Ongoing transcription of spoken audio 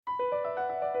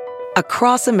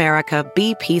Across America,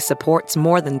 BP supports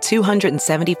more than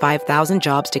 275,000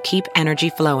 jobs to keep energy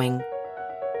flowing.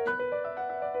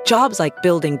 Jobs like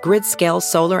building grid-scale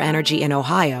solar energy in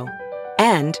Ohio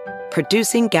and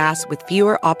producing gas with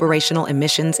fewer operational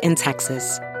emissions in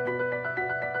Texas.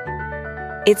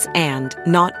 It's and,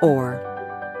 not or.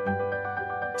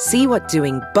 See what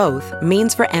doing both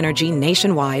means for energy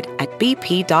nationwide at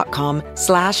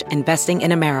bp.com/investing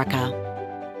in America.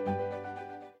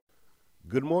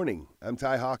 Good morning. I'm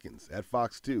Ty Hawkins at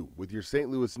Fox 2 with your St.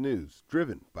 Louis news,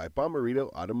 driven by Bomarito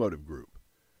Automotive Group.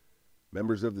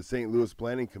 Members of the St. Louis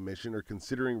Planning Commission are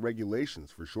considering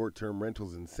regulations for short-term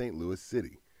rentals in St. Louis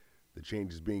City. The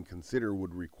changes being considered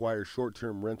would require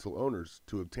short-term rental owners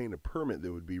to obtain a permit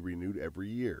that would be renewed every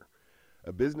year.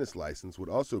 A business license would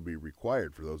also be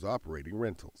required for those operating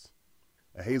rentals.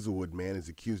 A Hazelwood man is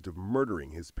accused of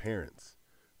murdering his parents.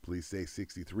 Police say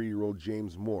 63-year-old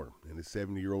James Moore and his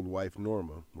 70-year-old wife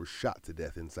Norma were shot to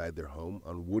death inside their home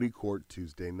on Woody Court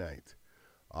Tuesday night.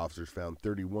 Officers found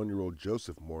 31-year-old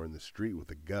Joseph Moore in the street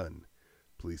with a gun.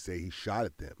 Police say he shot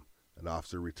at them. An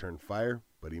officer returned fire,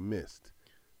 but he missed.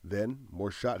 Then,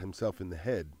 Moore shot himself in the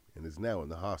head and is now in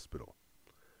the hospital.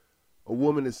 A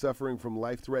woman is suffering from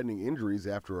life-threatening injuries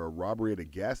after a robbery at a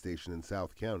gas station in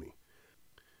South County.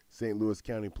 St. Louis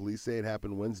County Police say it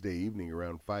happened Wednesday evening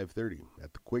around 5:30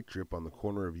 at the Quick Trip on the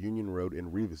corner of Union Road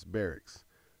and Revis Barracks.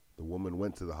 The woman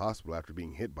went to the hospital after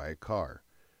being hit by a car.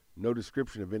 No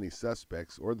description of any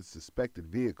suspects or the suspected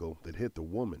vehicle that hit the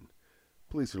woman.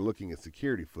 Police are looking at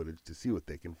security footage to see what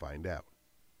they can find out.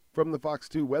 From the Fox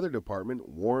 2 Weather Department,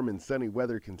 warm and sunny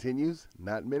weather continues.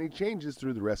 Not many changes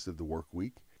through the rest of the work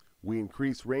week. We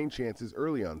increase rain chances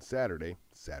early on Saturday.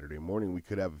 Saturday morning we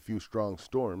could have a few strong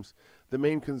storms. The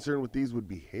main concern with these would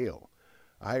be hail.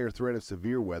 A higher threat of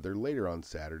severe weather later on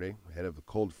Saturday ahead of the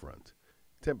cold front.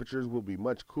 Temperatures will be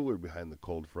much cooler behind the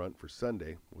cold front for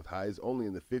Sunday, with highs only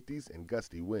in the 50s and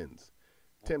gusty winds.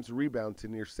 Temps rebound to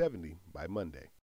near 70 by Monday.